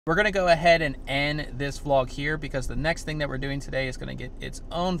We're gonna go ahead and end this vlog here because the next thing that we're doing today is gonna get its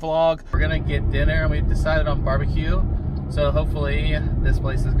own vlog. We're gonna get dinner and we've decided on barbecue. So hopefully this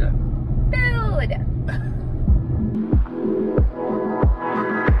place is good. Food!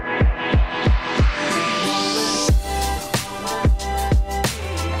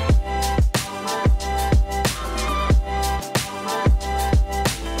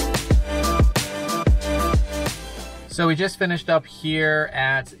 So we just finished up here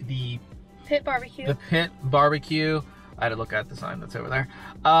at the Pit Barbecue. The Pit Barbecue. I had to look at the sign that's over there.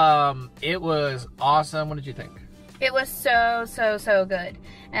 It was awesome. What did you think? It was so good.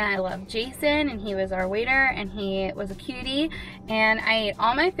 And I love Jason, and he was our waiter, and he was a cutie. And I ate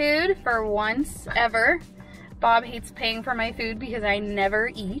all my food for once ever. Bob hates paying for my food because I never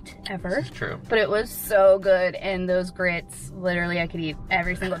eat, ever. This is true. But it was so good, and those grits, literally I could eat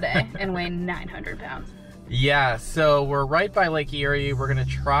every single day and weigh 900 pounds. Yeah, so we're right by Lake Erie. We're gonna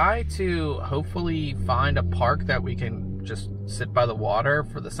try to hopefully find a park that we can just sit by the water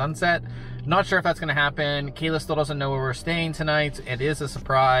for the sunset. Not sure if that's gonna happen. Kayla still doesn't know where we're staying tonight. It is a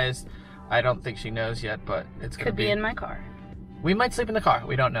surprise. I don't think she knows yet, but it's gonna Could be in my car. We might sleep in the car,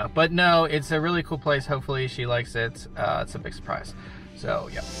 we don't know. But no, it's a really cool place. Hopefully she likes it. It's a big surprise. So,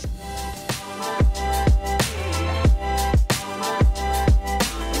 yeah.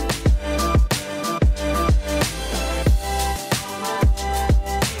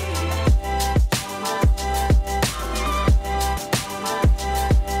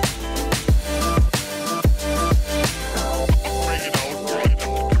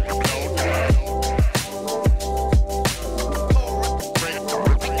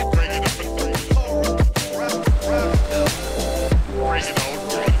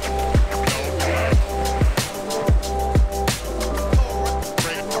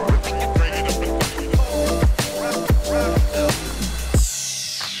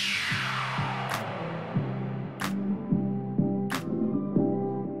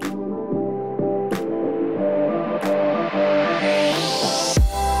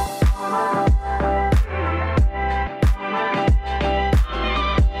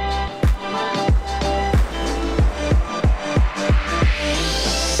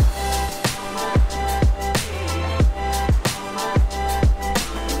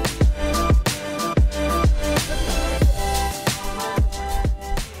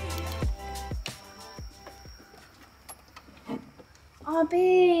 Oh,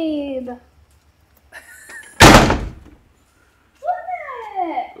 babe. Look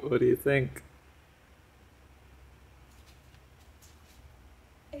at it. What do you think?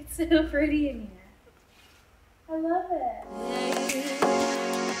 It's so pretty in here. I love it.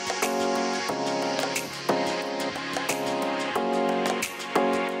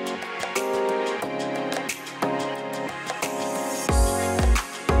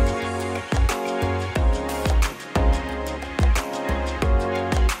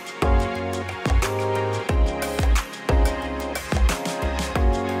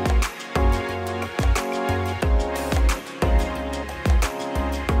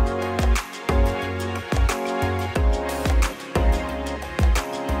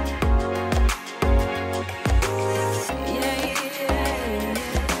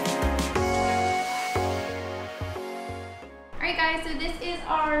 Alright guys, so this is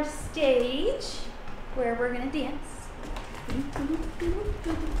our stage where we're gonna dance.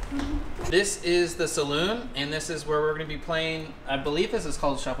 This is the saloon, and this is where we're going to be playing. I believe this is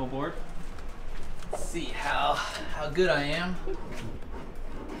called shuffleboard. Let's see how good I am.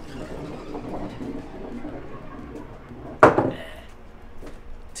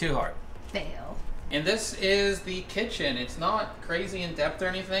 Too hard. Fail. And this is the kitchen. It's not crazy in depth or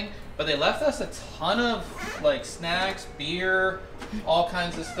anything, but they left us a ton of like snacks, beer, all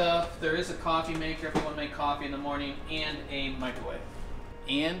kinds of stuff. There is a coffee maker if you want to make coffee in the morning, and a microwave.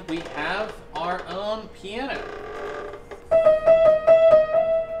 And we have our own piano.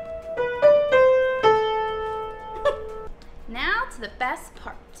 Now to the best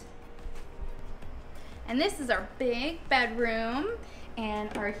part. And this is our big bedroom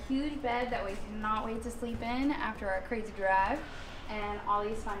and our huge bed that we cannot wait to sleep in after our crazy drive, and all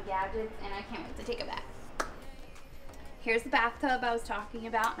these fun gadgets, and I can't wait to take a bath. Here's the bathtub I was talking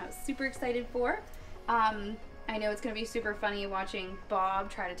about and I was super excited for. I know it's going to be super funny watching Bob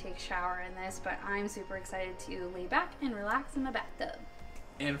try to take a shower in this, but I'm super excited to lay back and relax in my bathtub.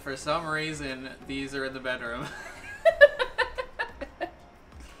 And for some reason, these are in the bedroom.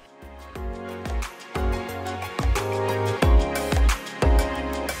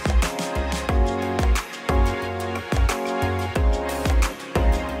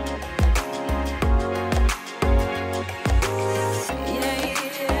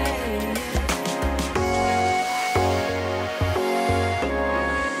 Yeah.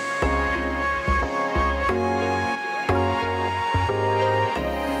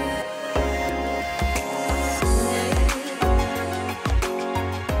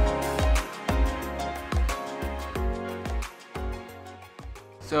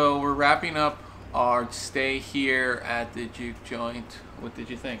 So we're wrapping up our stay here at the Juke Joint. What did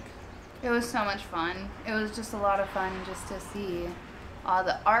you think? It was so much fun. It was just a lot of fun just to see all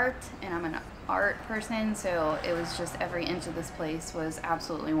the art, and I'm an art person, so it was just every inch of this place was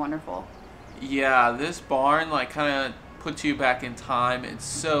absolutely wonderful. Yeah, this barn like kind of puts you back in time. It's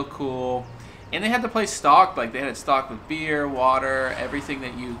so cool. And they had the place stocked, like they had it stocked with beer, water, everything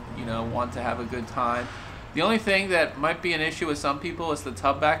that you know want to have a good time. The only thing that might be an issue with some people is the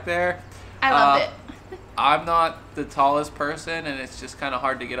tub back there. I loved it. I'm not the tallest person, and it's just kind of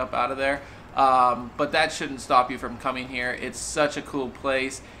hard to get up out of there. But that shouldn't stop you from coming here. It's such a cool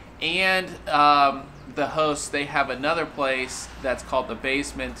place. And the hosts, they have another place that's called the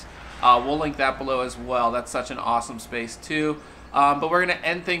Basement. We'll link that below as well. That's such an awesome space too. But we're going to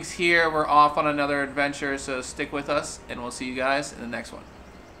end things here. We're off on another adventure, so stick with us, and we'll see you guys in the next one.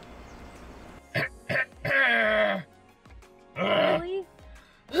 Really?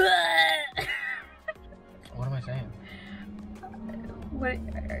 What am I saying?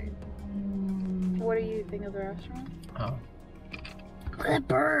 What do you think of the restaurant? Oh. Look at that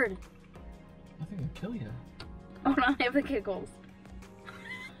bird. I think it'd kill you. Oh no, I have the giggles.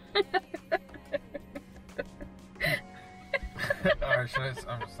 Alright, I'm sorry.